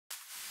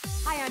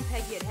Hi, I'm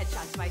Peggy at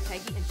Headshots by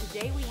Peggy, and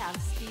today we have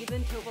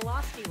Stephen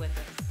Tobolowsky with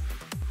us.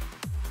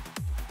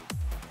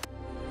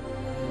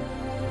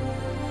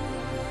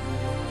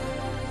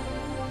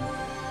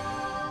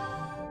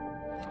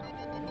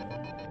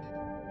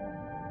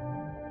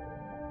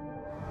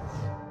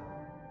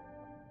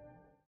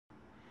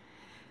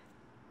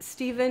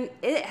 Stephen,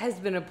 it has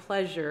been a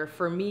pleasure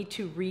for me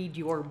to read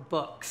your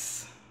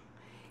books.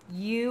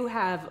 You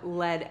have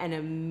led an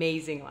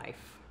amazing life.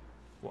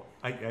 Well,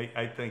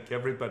 I think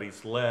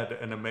everybody's led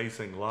an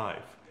amazing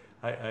life.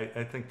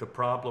 I think the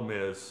problem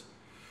is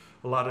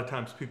a lot of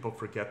times people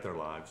forget their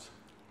lives.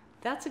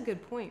 That's a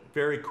good point.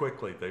 Very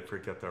quickly they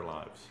forget their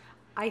lives.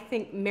 I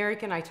think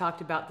Merrick and I talked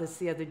about this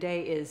the other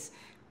day, is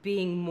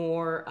being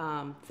more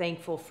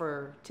thankful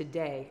for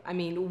today. I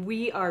mean,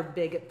 we are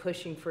big at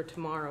pushing for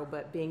tomorrow,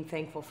 but being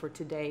thankful for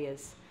today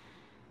is,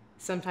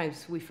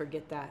 sometimes we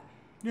forget that.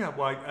 Yeah,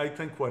 well, I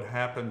think what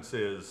happens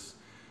is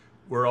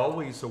we're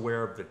always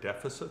aware of the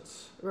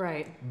deficits.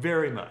 Right.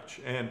 Very much.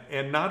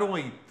 And not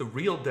only the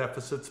real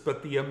deficits,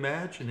 but the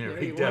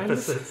imaginary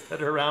deficits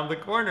that are around the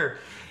corner.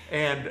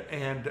 And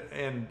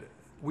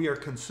we are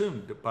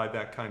consumed by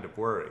that kind of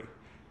worry.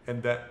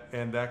 And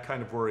that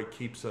kind of worry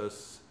keeps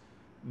us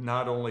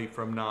not only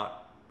from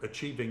not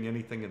achieving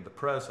anything in the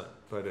present,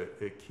 but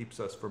it keeps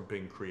us from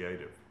being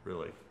creative,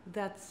 really.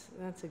 That's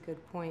a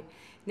good point.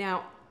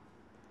 Now,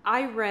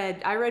 I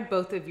read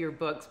both of your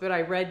books, but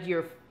I read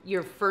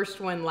your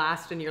first one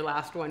last and your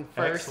last one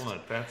first.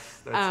 Excellent.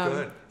 That's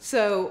good.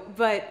 So,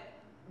 but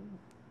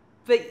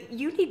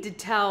you need to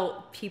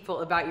tell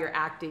people about your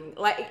acting,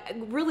 like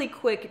really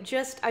quick.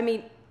 Just, I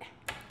mean,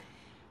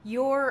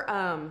 your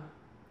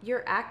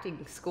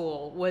acting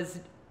school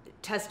was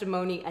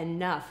testimony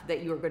enough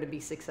that you were going to be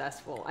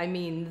successful. I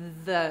mean,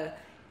 that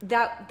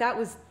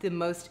was the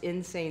most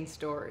insane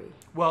story.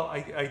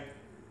 Well,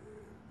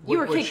 you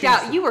were kicked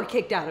out. You were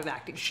kicked out of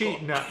acting school.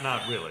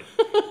 Not really.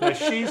 Now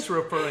she's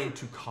referring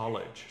to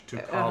college.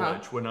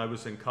 When I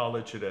was in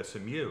college at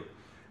SMU,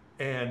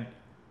 and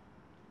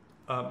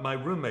my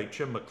roommate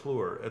Jim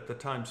McClure at the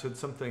time said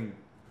something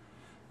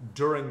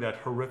during that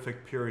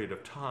horrific period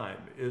of time,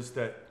 is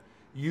that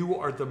you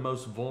are the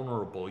most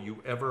vulnerable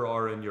you ever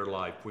are in your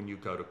life when you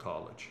go to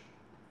college.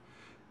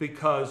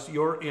 Because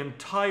your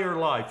entire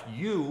life,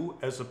 you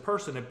as a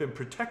person have been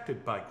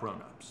protected by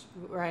grown-ups.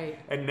 Right.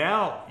 And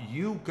now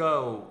you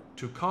go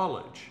to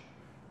college,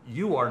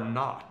 you are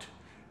not.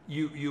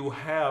 You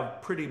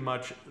have pretty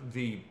much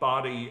the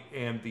body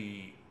and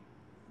the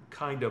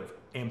kind of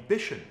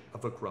ambition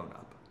of a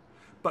grown-up,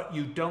 but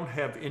you don't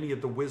have any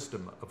of the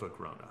wisdom of a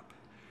grown-up.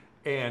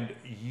 And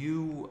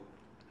you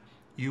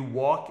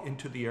walk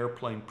into the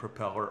airplane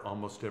propeller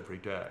almost every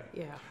day.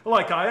 Yeah.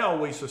 Like, I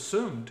always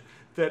assumed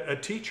that a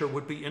teacher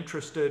would be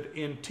interested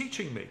in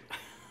teaching me.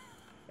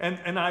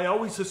 And I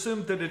always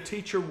assumed that a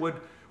teacher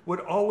would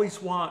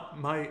always want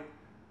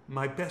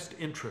my best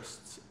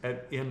interests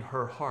in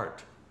her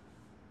heart.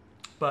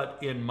 But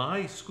in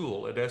my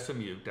school at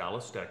SMU,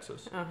 Dallas,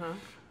 Texas,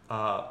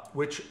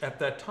 which at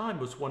that time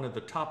was one of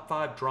the top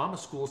 5 drama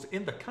schools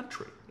in the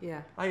country.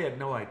 Yeah. I had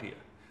no idea.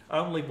 I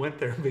only went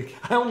there because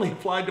I only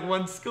applied to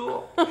one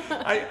school.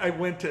 I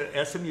went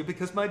to SMU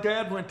because my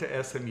dad went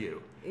to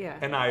SMU. Yeah.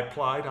 And I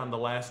applied on the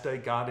last day,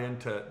 got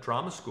into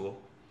drama school.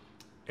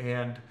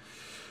 And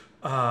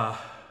it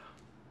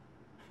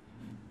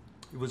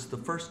was the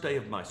first day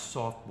of my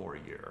sophomore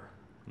year.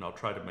 And I'll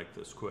try to make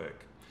this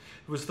quick.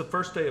 It was the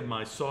first day of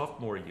my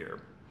sophomore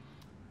year.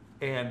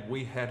 And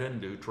we had a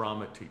new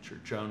drama teacher,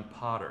 Joan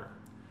Potter.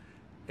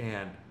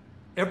 And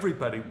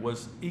everybody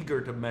was eager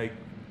to make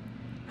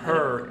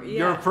her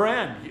your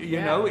friend.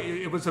 You know,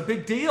 it was a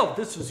big deal.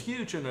 This was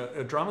huge in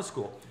a drama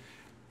school.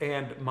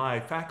 And my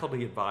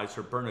faculty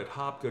advisor, Bernard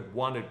Hopgood,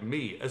 wanted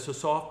me as a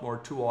sophomore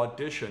to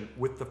audition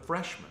with the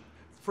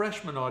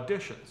freshman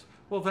auditions.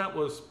 Well, that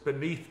was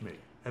beneath me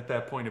at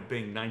that point of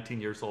being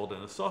 19 years old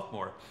and a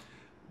sophomore.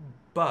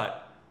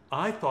 But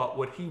I thought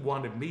what he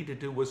wanted me to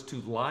do was to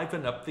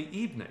liven up the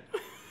evening.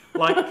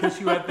 Like, because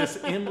you have this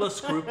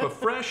endless group of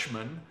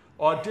freshmen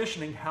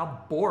auditioning. How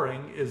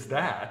boring is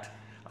that?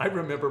 I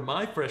remember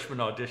my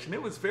freshman audition.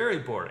 It was very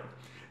boring.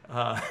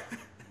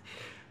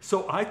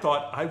 So I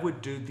thought I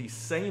would do the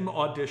same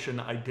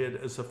audition I did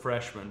as a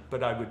freshman,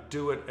 but I would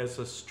do it as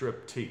a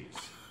striptease.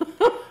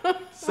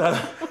 So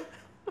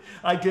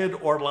I did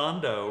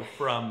Orlando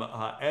from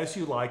As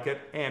You Like It,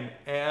 and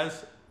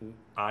as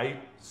I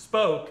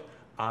spoke,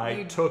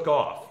 I took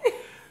off.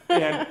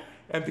 And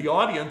the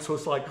audience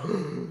was like,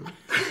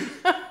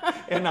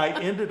 and I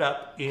ended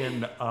up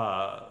in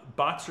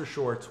boxer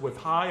shorts with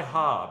high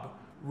hob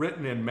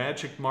written in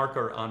magic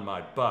marker on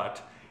my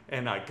butt,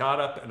 and I got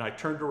up and I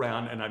turned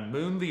around and I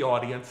mooned the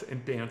audience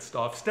and danced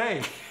off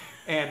stage.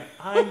 And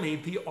I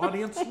mean, the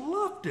audience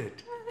loved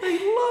it. They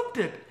loved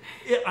it.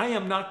 I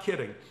am not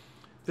kidding.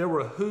 There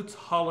were hoots,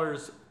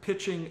 hollers,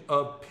 pitching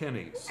of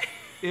pennies.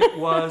 It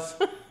was,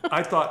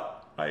 I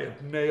thought, I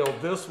have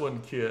nailed this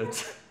one,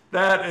 kids.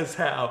 That is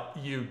how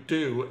you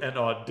do an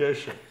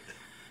audition.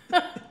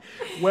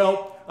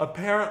 Well,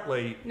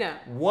 apparently,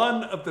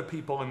 one of the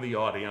people in the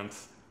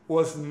audience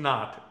was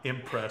not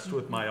impressed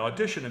with my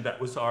audition, and that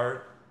was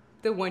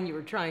The one you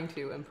were trying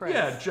to impress.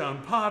 yeah,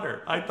 Joan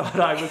Potter. I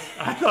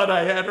thought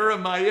I had her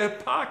in my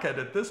pocket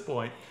at this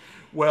point.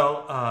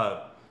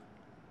 Well,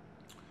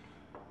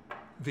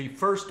 the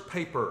first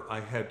paper I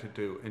had to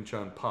do in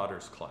Joan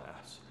Potter's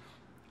class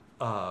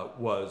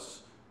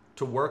was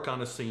to work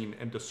on a scene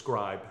and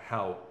describe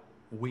how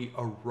we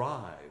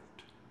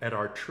arrived at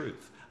our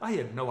truth. I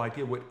had no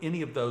idea what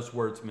any of those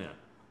words meant.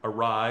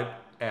 Arrived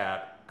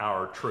at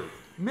our truth.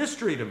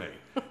 Mystery to me.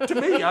 To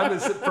me, I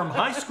was from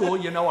high school,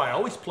 you know, I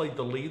always played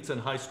the leads in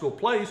high school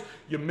plays.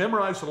 You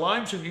memorize the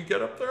lines and you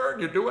get up there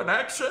and you do an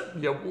accent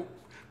and you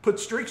put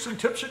streaks and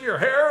tips in your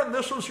hair and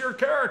this was your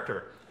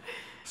character.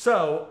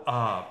 So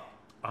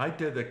I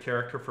did a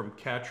character from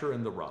Catcher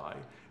in the Rye,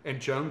 and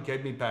Joan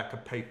gave me back a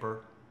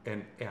paper,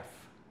 an F.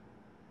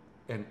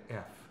 An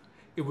F.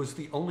 It was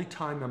the only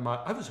time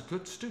I was a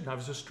good student, I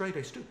was a straight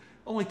A student.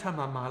 Only time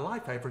in my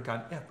life I ever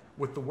got an F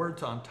with the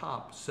words on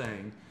top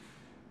saying,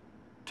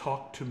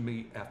 talk to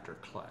me after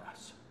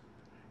class.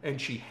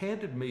 And she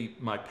handed me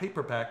my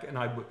paper back, and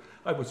I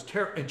was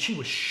terrified, and she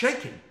was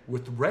shaking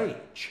with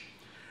rage.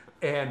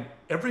 And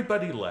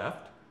everybody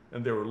left,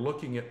 and they were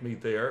looking at me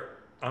there.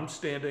 I'm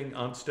standing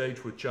on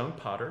stage with Joan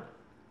Potter,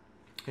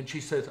 and she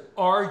says,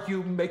 are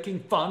you making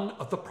fun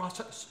of the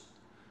process?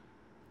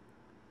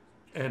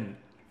 And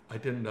I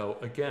didn't know,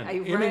 again,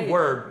 any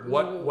word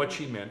what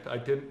she meant. I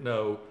didn't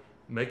know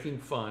making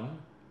fun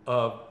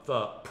of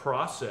the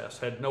process,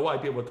 had no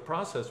idea what the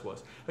process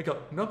was. I go,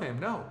 no, ma'am,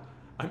 no.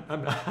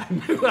 I'm not, I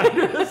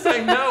knew to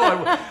say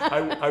no.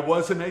 I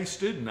was an A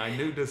student. I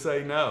knew to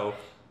say no.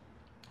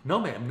 No,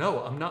 ma'am, no,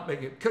 I'm not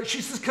making it.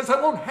 She says, because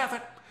I won't have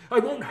it. I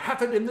won't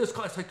have it in this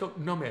class. I go,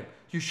 no, ma'am,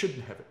 you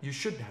shouldn't have it. You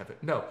shouldn't have it.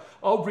 No,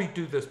 I'll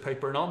redo this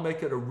paper and I'll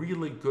make it a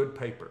really good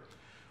paper.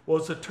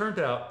 Well, as it turned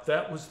out,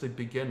 that was the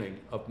beginning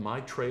of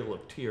my trail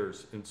of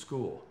tears in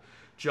school.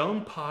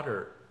 Joan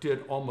Potter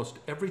did almost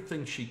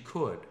everything she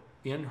could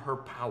in her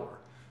power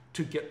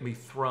to get me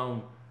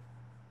thrown,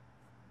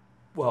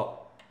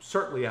 well,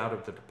 certainly out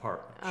of the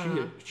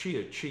department. She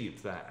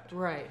achieved that.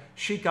 Right.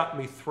 She got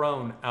me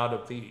thrown out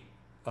of the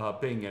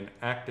being an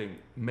acting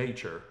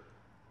major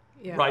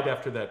right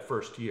after that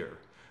first year.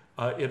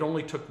 It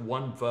only took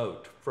one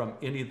vote from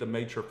any of the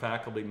major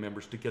faculty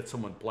members to get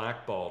someone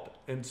blackballed,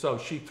 and so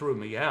she threw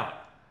me out.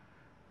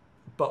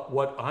 But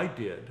what I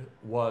did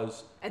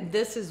was... And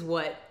this is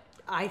what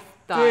I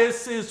thought...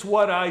 This is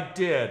what I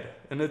did,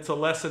 and it's a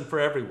lesson for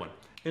everyone.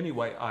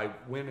 Anyway, I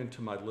went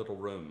into my little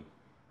room,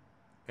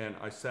 and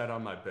I sat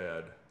on my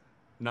bed,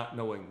 not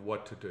knowing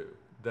what to do,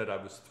 that I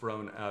was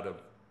thrown out of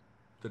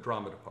the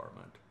drama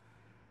department.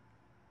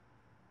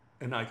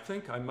 And I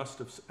think I must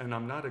have, and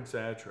I'm not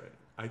exaggerating,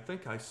 I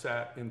think I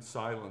sat in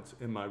silence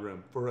in my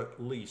room for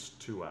at least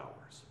 2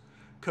 hours,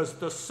 because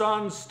the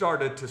sun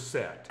started to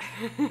set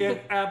in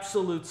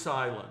absolute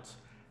silence.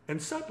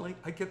 And suddenly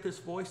I get this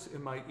voice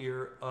in my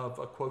ear of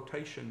a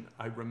quotation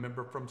I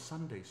remember from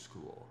Sunday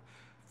school,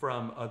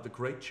 from the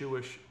great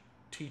Jewish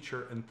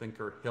teacher and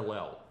thinker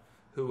Hillel,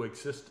 who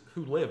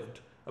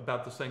lived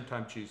about the same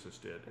time Jesus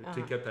did,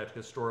 to get that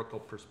historical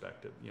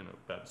perspective, you know,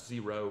 about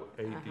 0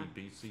 AD,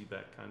 BC,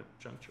 that kind of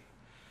juncture.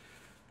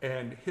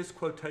 And his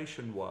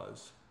quotation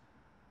was,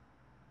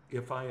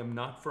 if I am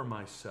not for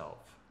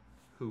myself,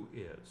 who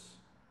is?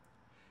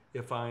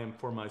 If I am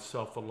for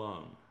myself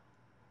alone,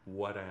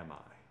 what am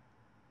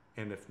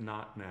I? And if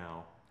not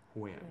now,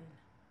 when?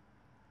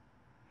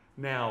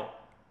 Now,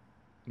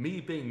 me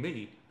being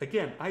me,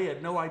 again, I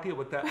had no idea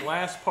what that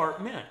last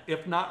part meant.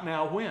 If not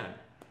now, when?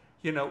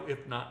 You know,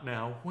 if not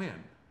now,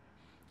 when?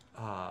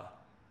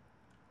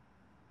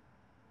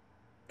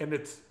 And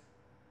it's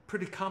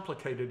pretty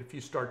complicated if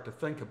you start to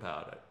think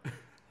about it.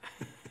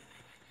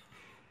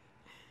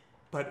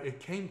 But it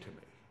came to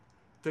me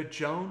that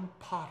Joan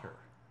Potter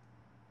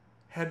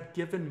had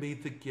given me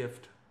the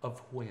gift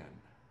of when.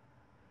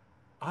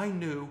 I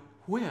knew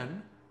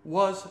when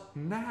was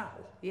now.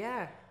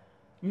 Yeah.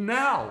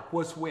 Now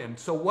was when.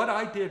 So what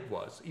I did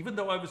was, even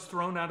though I was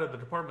thrown out of the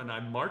department,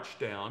 I marched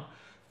down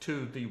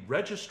to the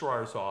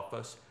registrar's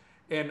office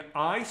and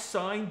I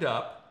signed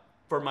up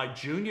for my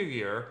junior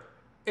year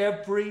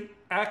every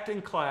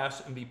acting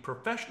class in the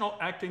professional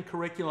acting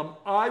curriculum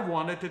I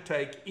wanted to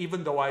take,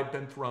 even though I had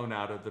been thrown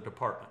out of the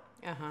department.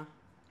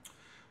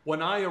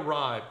 When I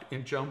arrived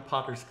in Joan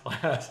Potter's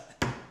class,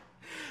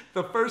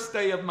 the first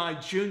day of my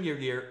junior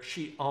year,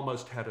 she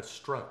almost had a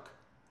stroke.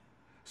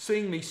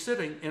 Seeing me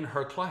sitting in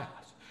her class,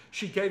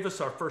 she gave us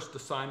our first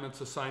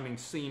assignments, assigning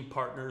scene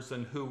partners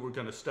and who we're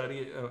going to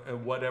study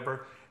and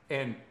whatever,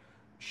 and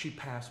she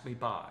passed me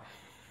by.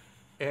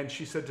 And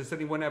she said, does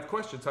anyone have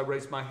questions? I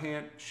raised my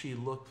hand. She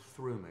looked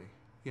through me,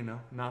 you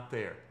know, not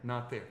there,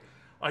 not there.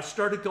 I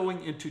started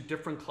going into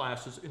different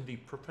classes in the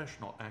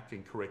professional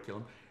acting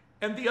curriculum,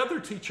 and the other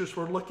teachers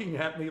were looking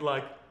at me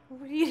like,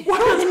 what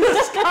is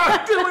this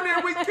guy doing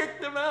here? We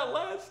kicked him out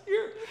last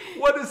year.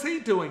 What is he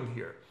doing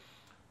here?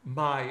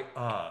 My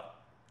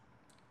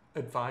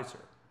advisor,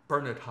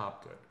 Bernard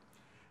Hopgood,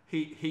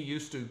 he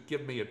used to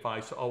give me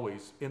advice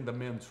always in the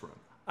men's room.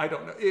 I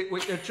don't know.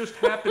 It just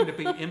happened to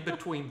be in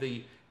between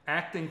the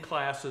acting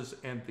classes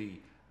and the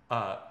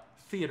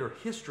theater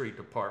history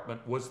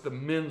department was the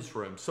men's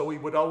room. So he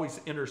would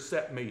always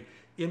intercept me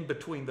in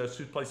between those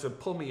two places and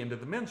pull me into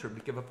the men's room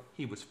to give up.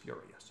 He was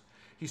furious.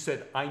 He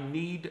said, I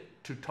need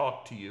to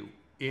talk to you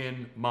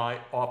in my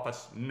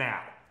office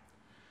now.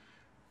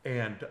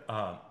 And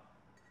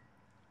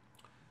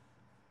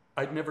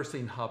I'd never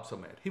seen Hob so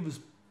mad. He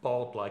was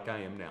bald like I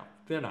am now.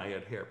 Then I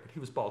had hair, but he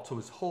was bald, so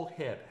his whole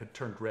head had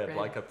turned red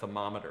like a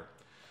thermometer.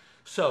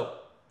 So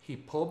he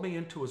pulled me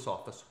into his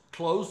office,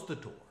 closed the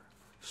door,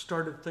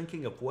 started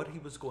thinking of what he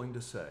was going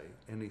to say,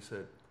 and he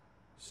said,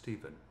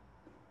 Stephen,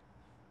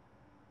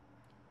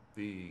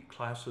 the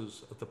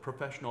classes of the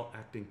professional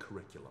acting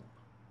curriculum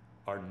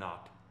are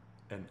not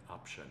an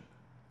option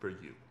for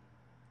you.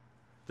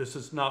 This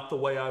is not the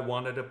way I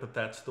wanted it, but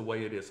that's the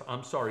way it is.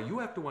 I'm sorry, you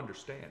have to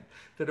understand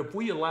that if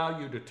we allow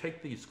you to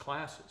take these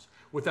classes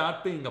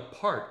without being a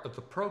part of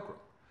the program,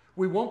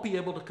 we won't be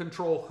able to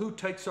control who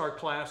takes our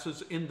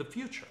classes in the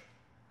future.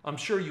 I'm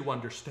sure you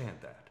understand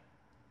that.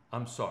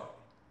 I'm sorry.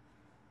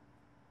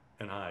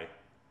 And I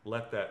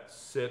let that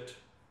sit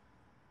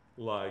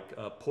like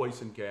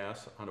poison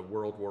gas on a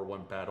World War I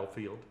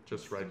battlefield,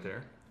 just right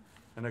there.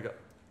 And I go,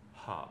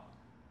 Hob,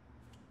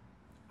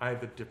 I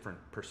have a different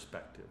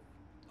perspective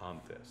on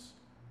this.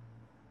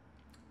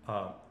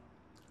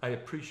 I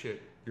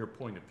appreciate your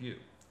point of view,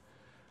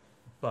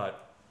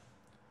 but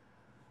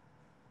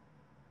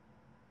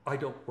I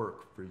don't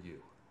work for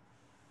you.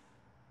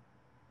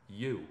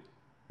 You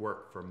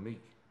work for me.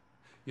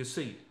 You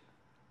see,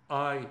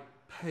 I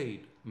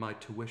paid my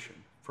tuition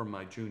for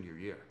my junior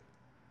year.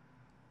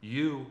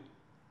 You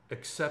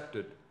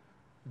accepted,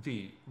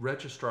 the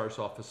registrar's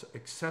office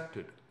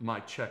accepted my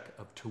check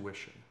of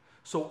tuition.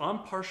 So I'm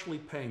partially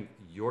paying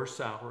your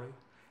salary,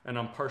 and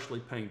I'm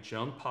partially paying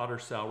Joan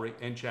Potter's salary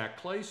and Jack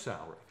Clay's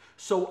salary.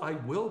 So I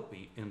will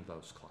be in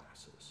those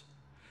classes.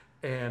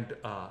 And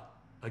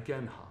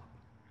again, Hob,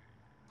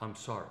 I'm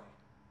sorry.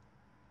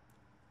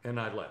 And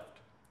I left.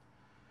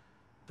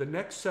 The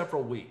next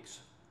several weeks,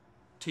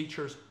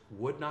 teachers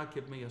would not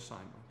give me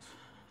assignments.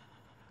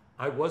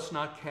 I was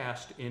not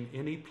cast in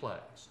any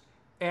plays,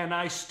 and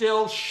I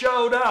still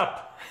showed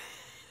up.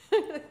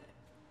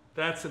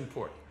 That's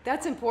important.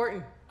 That's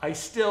important. I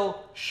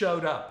still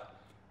showed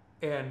up.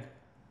 And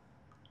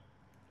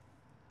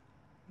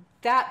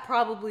that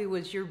probably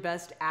was your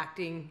best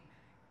acting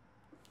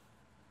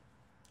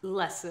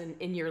lesson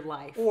in your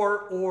life.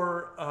 Or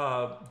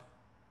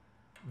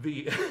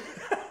the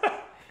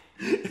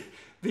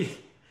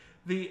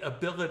the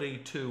ability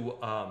to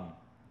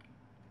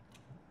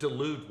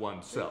delude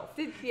oneself.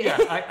 Yeah,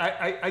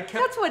 I kept.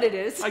 That's what it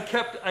is.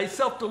 I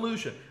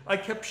self-delusion. I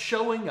kept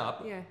showing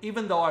up,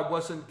 even though I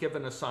wasn't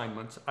given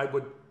assignments. I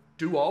would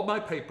do all my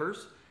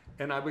papers,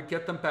 and I would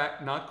get them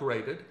back not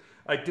graded.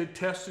 I did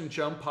tests in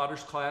Joan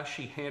Potter's class.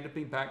 She handed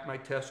me back my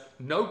test.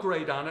 No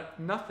grade on it.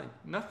 Nothing.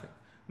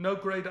 No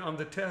grade on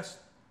the test.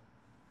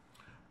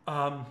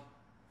 I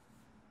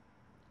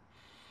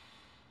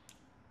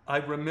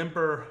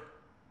remember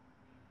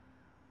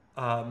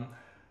I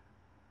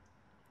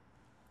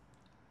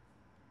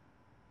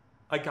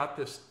got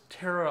this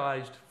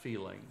terrorized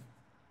feeling.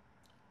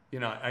 You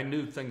know, I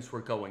knew things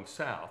were going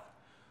south.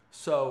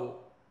 So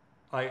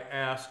I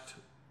asked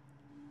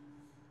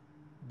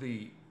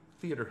the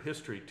theater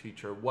history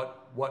teacher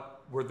what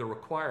were the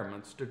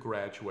requirements to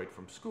graduate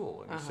from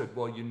school. And he said,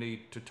 well, you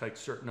need to take a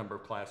certain number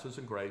of classes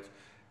and grades,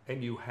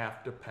 and you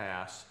have to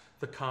pass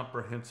the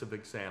comprehensive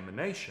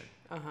examination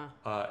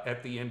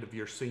at the end of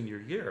your senior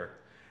year.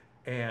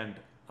 And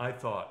I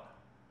thought,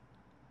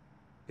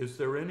 is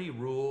there any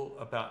rule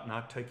about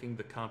not taking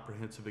the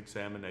comprehensive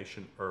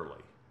examination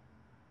early?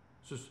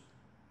 He says,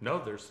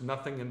 no, there's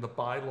nothing in the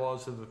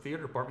bylaws of the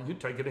theater department. You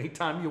take it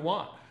anytime you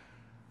want.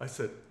 I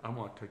said, I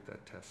want to take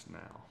that test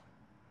now.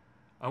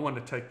 I want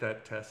to take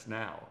that test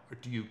now. Or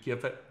do you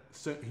give it?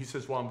 He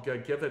says, well, I'm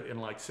going to give it in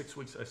like 6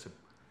 weeks.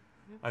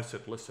 I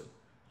said, listen,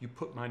 you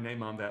put my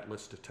name on that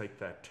list to take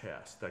that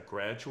test, that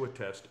graduate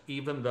test,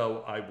 even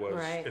though I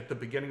was at the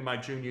beginning of my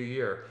junior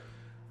year.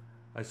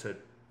 I said,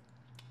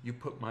 you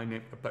put my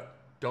name, but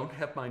don't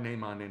have my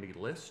name on any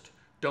list.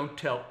 Don't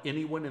tell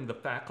anyone in the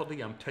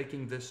faculty I'm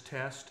taking this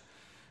test.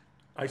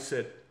 I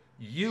said,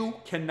 you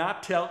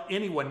cannot tell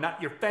anyone, not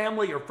your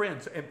family or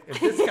friends. And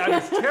this guy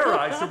was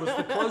terrorized. It was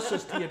the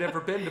closest he had ever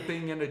been to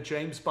being in a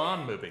James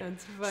Bond movie.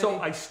 That's funny. So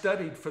I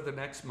studied for the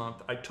next month.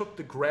 I took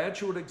the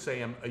graduate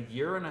exam a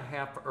year and a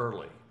half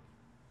early,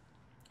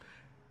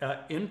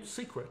 in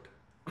secret.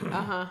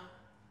 And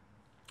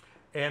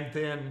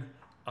then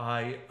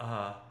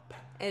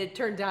and it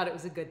turned out it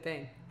was a good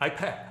thing. I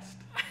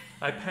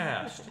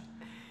passed.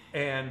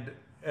 And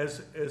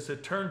as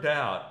it turned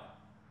out,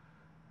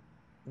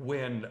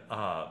 when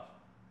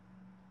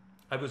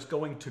I was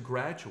going to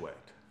graduate,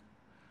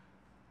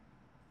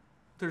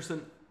 there's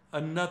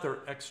another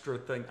extra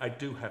thing I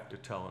do have to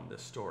tell in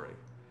this story,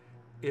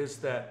 is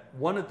that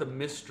one of the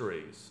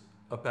mysteries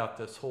about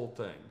this whole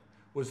thing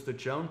was that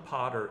Joan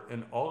Potter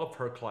in all of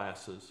her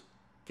classes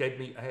gave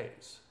me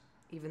A's.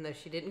 Even though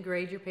she didn't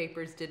grade your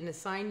papers, didn't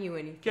assign you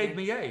anything. Gave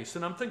me A's.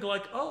 And I'm thinking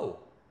like, oh,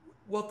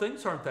 well,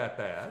 things aren't that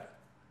bad.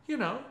 You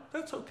know,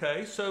 that's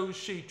okay. So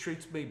she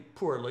treats me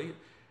poorly.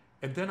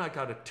 And then I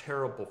got a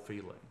terrible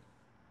feeling.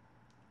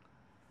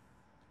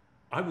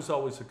 I was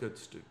always a good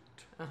student.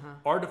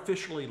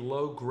 Artificially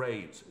low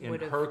grades in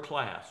her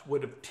class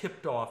would have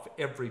tipped off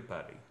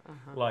everybody,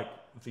 like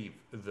the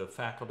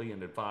faculty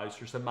and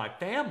advisors and my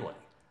family.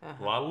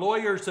 A lot of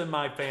lawyers in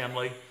my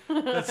family.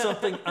 That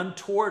something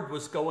untoward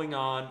was going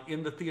on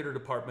in the theater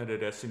department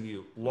at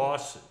SMU.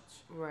 Lawsuits.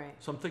 Right.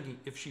 So I'm thinking,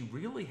 if she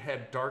really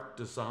had dark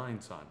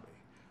designs on me,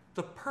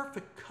 the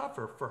perfect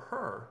cover for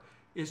her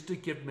is to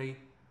give me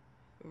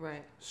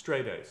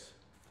straight A's.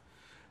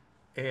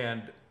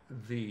 And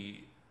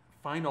the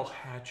final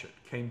hatchet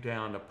came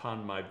down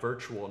upon my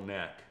virtual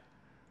neck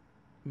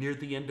near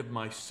the end of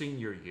my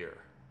senior year,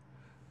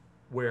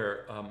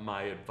 where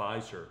my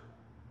advisor,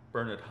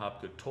 Bernard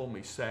Hopgood, told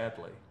me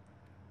sadly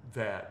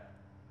that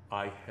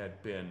I had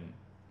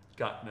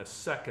gotten a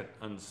second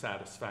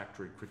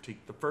unsatisfactory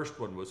critique. The first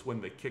one was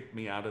when they kicked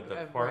me out of the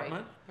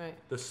department. Right.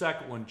 The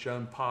second one,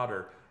 Joan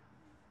Potter.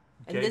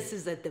 And this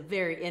is at the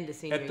very end of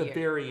senior year. At the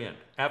very end,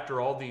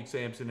 after all the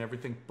exams and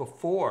everything,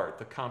 before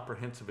the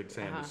comprehensive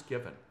exam is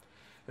given.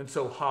 And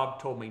so Hobb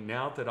told me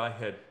now that I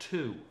had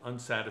 2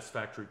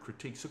 unsatisfactory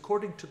critiques,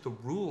 according to the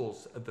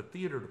rules of the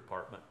theater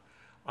department,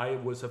 I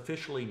was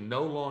officially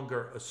no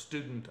longer a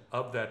student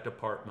of that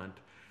department,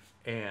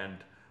 and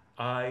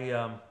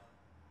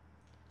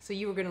so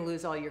you were going to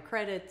lose all your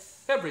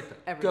credits? Everything.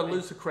 Going to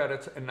lose the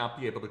credits and not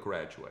be able to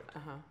graduate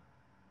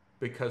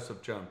because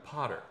of Joan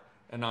Potter.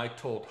 And I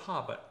told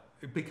Hobb,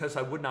 because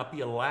I would not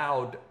be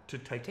allowed to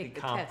take the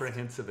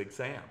comprehensive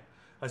exam.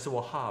 I said,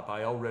 well, Hobb,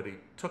 I already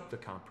took the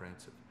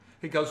comprehensive.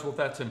 He goes, well,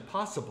 that's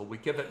impossible. We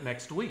give it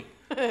next week.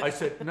 I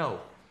said,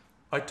 no.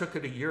 I took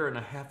it a year and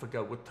a half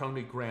ago with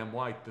Tony Graham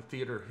White, the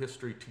theater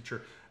history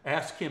teacher.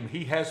 Ask him.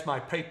 He has my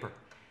paper.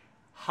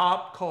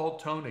 Hobb called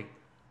Tony.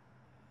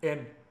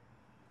 And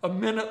a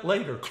minute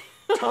later,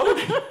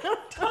 Tony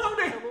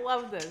I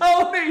love this.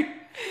 Tony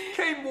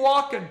came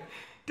walking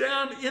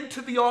down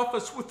into the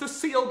office with the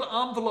sealed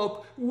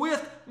envelope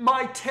with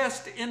my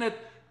test in it,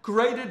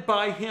 graded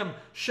by him,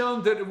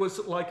 shown that it was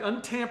like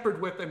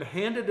untampered with, and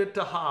handed it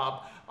to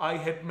Hobb. I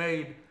had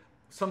made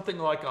something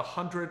like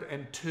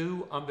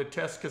 102 on the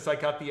test because I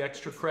got the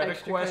extra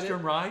credit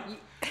question right.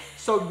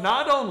 So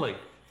not only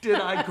did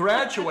I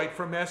graduate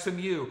from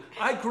SMU,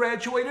 I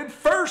graduated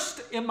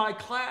first in my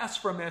class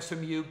from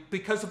SMU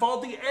because of all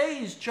the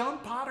A's Joan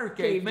Potter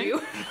gave me.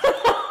 You.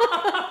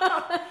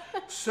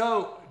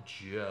 So,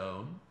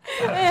 Joan.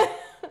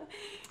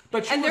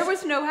 And there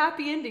was no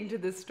happy ending to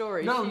this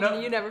story. No.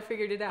 You never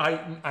figured it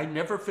out. I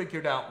never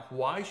figured out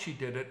why she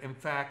did it. In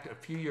fact, a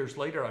few years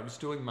later, I was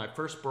doing my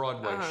first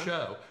Broadway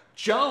show.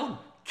 Joan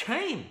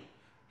came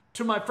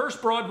to my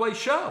first Broadway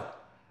show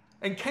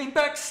and came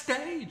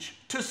backstage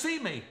to see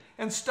me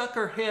and stuck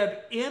her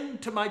head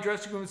into my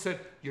dressing room and said,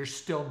 "You're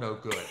still no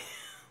good."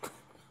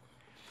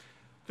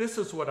 This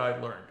is what I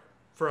learned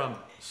from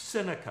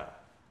Seneca.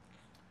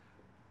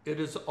 It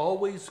is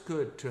always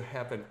good to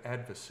have an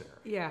adversary.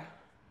 Yeah.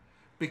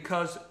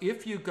 Because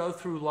if you go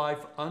through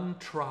life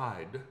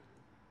untried,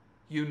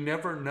 you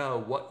never know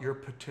what your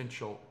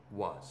potential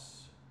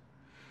was.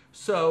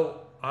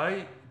 So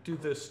I do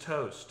this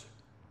toast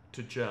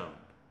to Joan,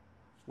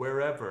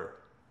 wherever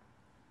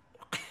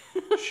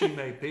she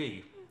may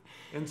be,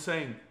 in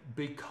saying,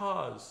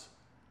 because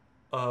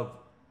of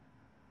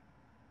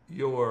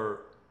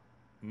your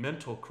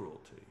mental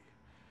cruelty,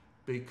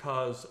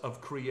 because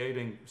of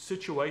creating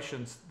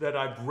situations that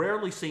I've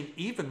rarely seen,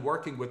 even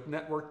working with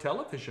network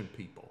television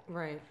people.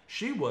 Right.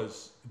 She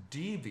was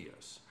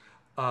devious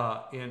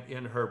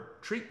in her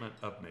treatment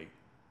of me.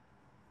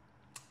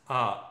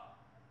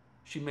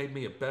 She made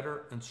me a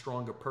better and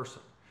stronger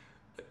person.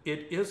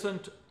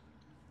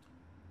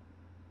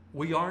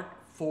 We aren't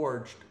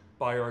forged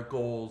by our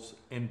goals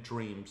and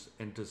dreams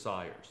and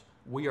desires.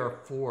 We are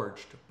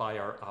forged by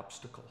our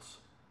obstacles.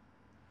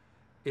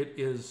 It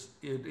is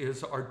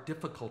our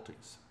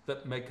difficulties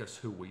that make us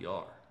who we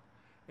are.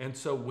 And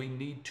so we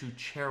need to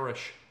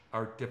cherish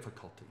our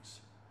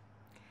difficulties.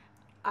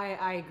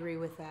 I agree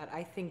with that.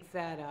 I think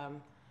that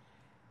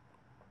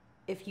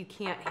if you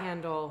can't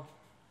handle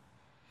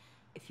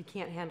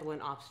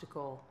an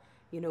obstacle,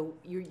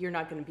 you're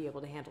not going to be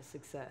able to handle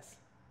success,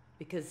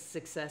 because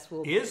success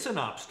is an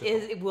obstacle.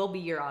 It will be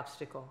your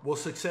obstacle. Well,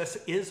 success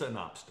is an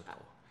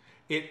obstacle.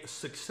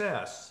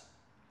 Success.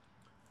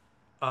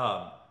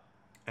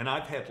 And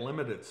I've had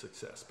limited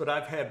success, but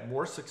I've had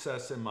more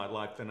success in my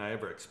life than I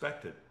ever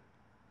expected.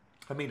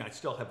 I mean, I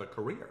still have a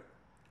career.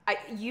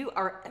 You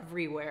are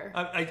everywhere.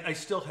 I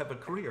still have a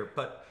career,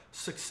 but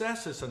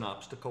success is an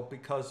obstacle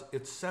because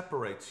it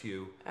separates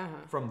you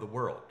from the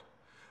world.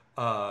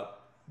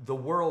 The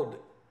world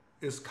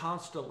is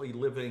constantly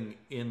living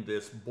in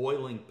this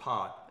boiling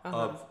pot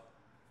of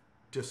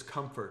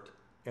discomfort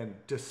and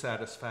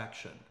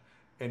dissatisfaction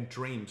and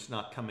dreams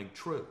not coming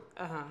true.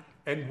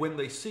 And when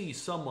they see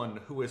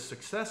someone who is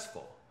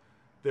successful,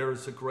 there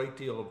is a great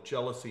deal of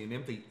jealousy and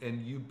envy,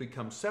 and you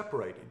become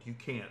separated. You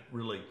can't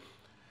really,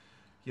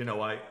 you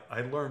know, I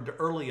learned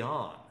early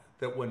on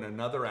that when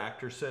another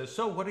actor says,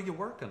 so what are you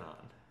working on?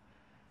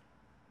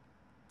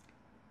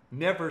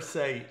 Never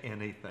say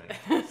anything.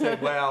 Say,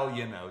 well,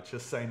 you know,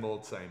 just same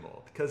old,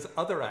 because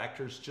other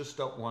actors just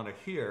don't want to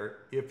hear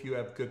if you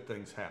have good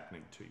things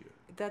happening to you.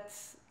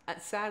 That's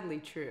sadly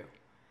true.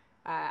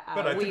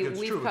 But I think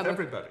it's true with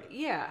everybody.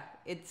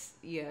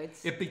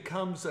 It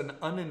becomes an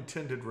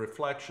unintended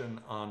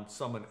reflection on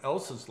someone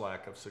else's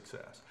lack of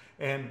success.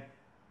 And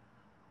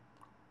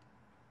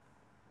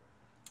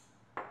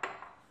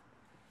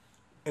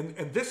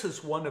this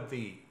is one of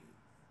the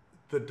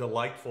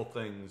delightful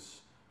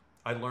things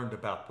I learned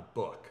about the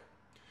book.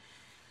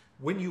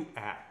 When you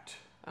act,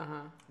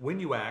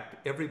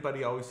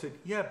 everybody always said,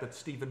 yeah, but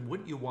Stephen,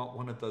 wouldn't you want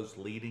one of those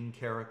leading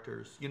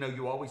characters? You know,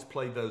 you always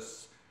play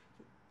those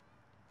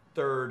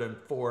third and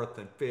fourth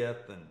and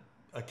fifth and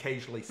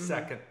occasionally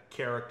second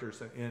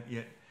characters. And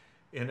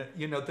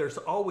you know, there's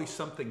always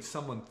something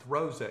someone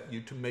throws at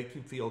you to make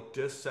you feel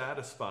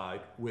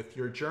dissatisfied with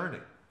your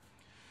journey.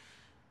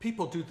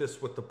 People do this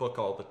with the book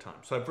all the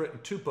time. So I've written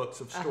 2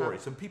 books of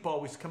stories, and people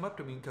always come up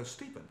to me and go,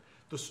 Stephen,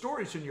 the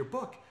stories in your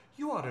book,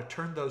 you ought to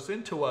turn those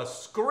into a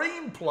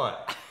screenplay.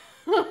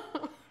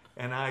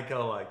 And I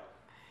go like,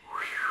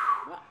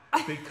 whew,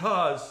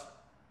 because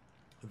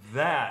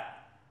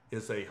that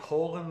is a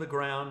hole in the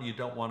ground you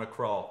don't want to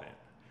crawl in.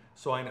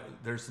 So I know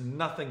there's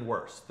nothing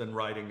worse than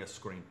writing a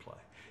screenplay.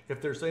 If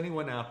there's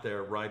anyone out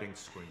there writing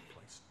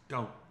screenplays,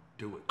 don't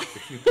do it.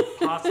 If you could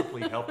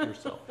possibly help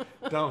yourself,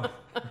 don't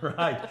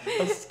write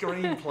a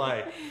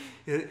screenplay.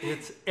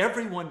 It's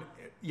everyone,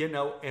 you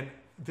know, and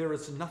there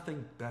is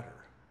nothing better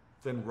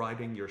than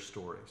writing your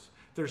stories.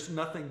 There's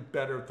nothing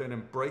better than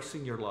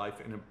embracing your life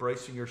and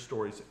embracing your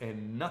stories,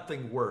 and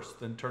nothing worse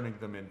than turning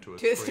them into a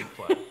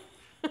screenplay.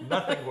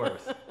 Nothing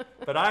worse.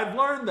 But I've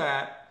learned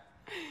that.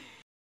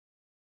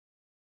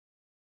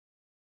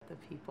 The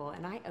people,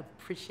 and I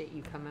appreciate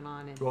you coming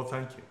on and well,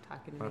 thank you.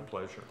 Talking to My me.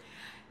 pleasure.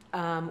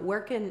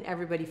 Where can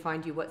everybody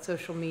find you? What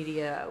social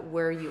media?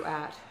 Where are you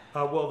at?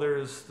 Well,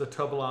 there's the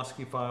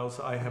Tobolowsky Files.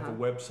 I have a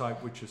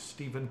website which is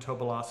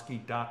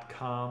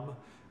stephentobolowsky.com,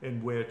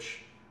 in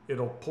which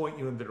it'll point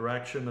you in the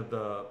direction of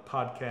the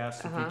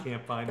podcast if you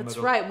can't find them. That's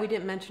right. We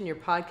didn't mention your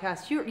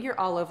podcast. You're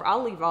all over.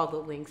 I'll leave all the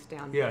links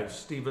down there. Yeah,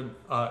 Stephen.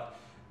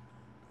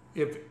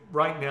 If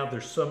right now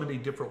there's so many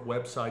different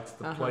websites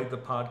that play the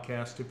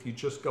podcast. If you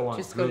just go on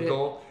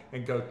Google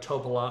and go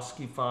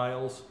Tobolowsky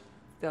Files,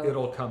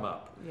 it'll come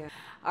up. Yeah.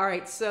 All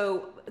right.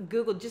 So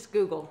just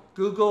Google.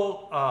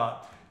 Google.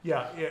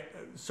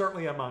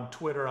 Certainly I'm on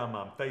Twitter. I'm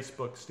on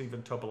Facebook,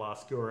 Stephen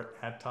Tobolowsky, or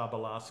at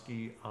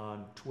Tobolowsky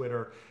on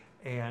Twitter.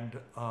 And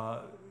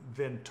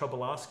then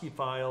Tobolowsky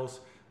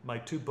Files, my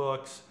 2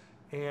 books.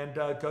 And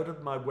go to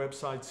my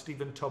website,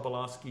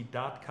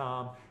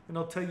 stephentobolowsky.com, and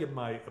I'll tell you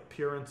my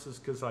appearances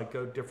because I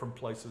go different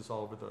places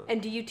all over the... And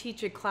do you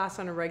teach a class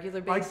on a regular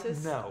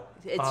basis? No.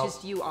 It's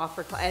just you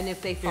offer... And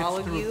if they follow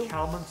you... It's through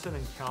Kalmanson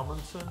and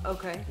Kalmanson.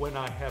 Okay. When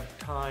I have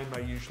time, I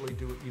usually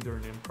do either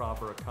an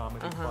improv or a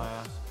comedy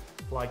class.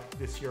 Like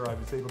this year, I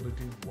was able to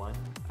do 1.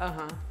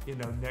 You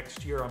know,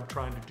 next year, I'm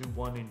trying to do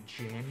 1 in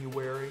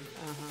January.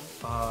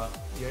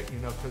 You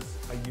know, because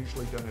I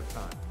usually don't have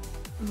time.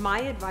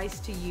 My advice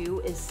to you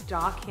is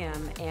stalk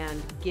him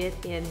and get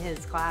in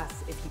his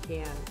class if you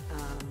can,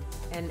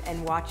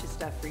 and watch his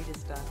stuff, read his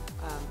stuff.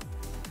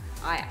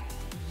 I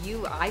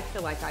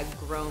feel like I've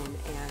grown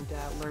and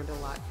learned a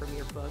lot from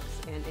your books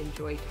and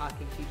enjoy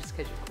talking to you just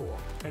because you're cool.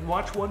 And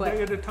watch one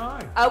day at a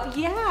time. Oh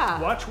yeah.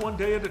 Watch one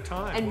day at a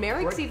time. And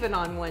Merrick's even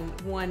on one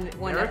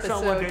Merrick's episode.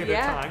 on one day at a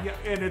time.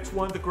 Yeah, and it's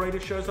one of the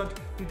greatest shows on.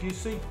 Did you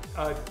see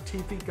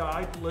TV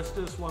Guide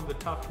listed as one of the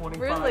top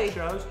 25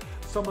 shows?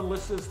 Someone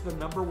listed as the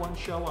 #1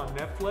 show on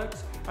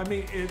Netflix. I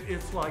mean,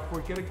 it's like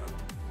we're getting.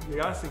 You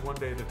gotta see one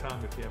day at a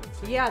time if you haven't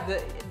seen. Yeah,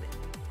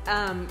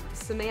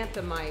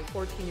 Samantha, my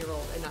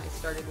 14-year-old, and I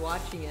started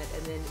watching it,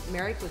 and then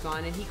Merrick was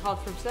on, and he called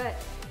from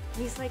set.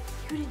 And he's like,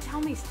 "You didn't tell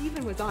me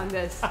Stephen was on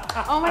this."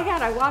 Oh my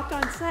God! I walked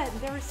on set,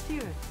 and there was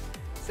Stephen.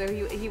 So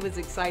he was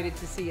excited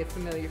to see a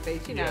familiar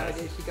face. You know how it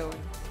is. You go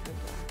in.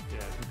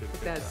 Yeah, he did.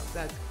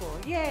 That's cool.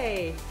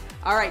 Yay!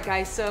 All right,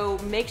 guys. So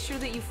make sure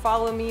that you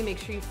follow me. Make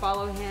sure you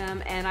follow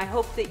him, and I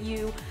hope that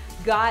you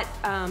got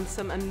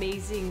some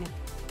amazing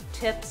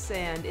tips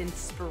and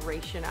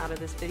inspiration out of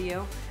this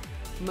video.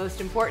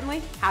 Most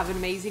importantly, have an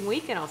amazing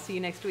week, and I'll see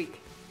you next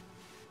week.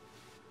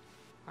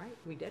 All right,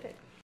 we did it.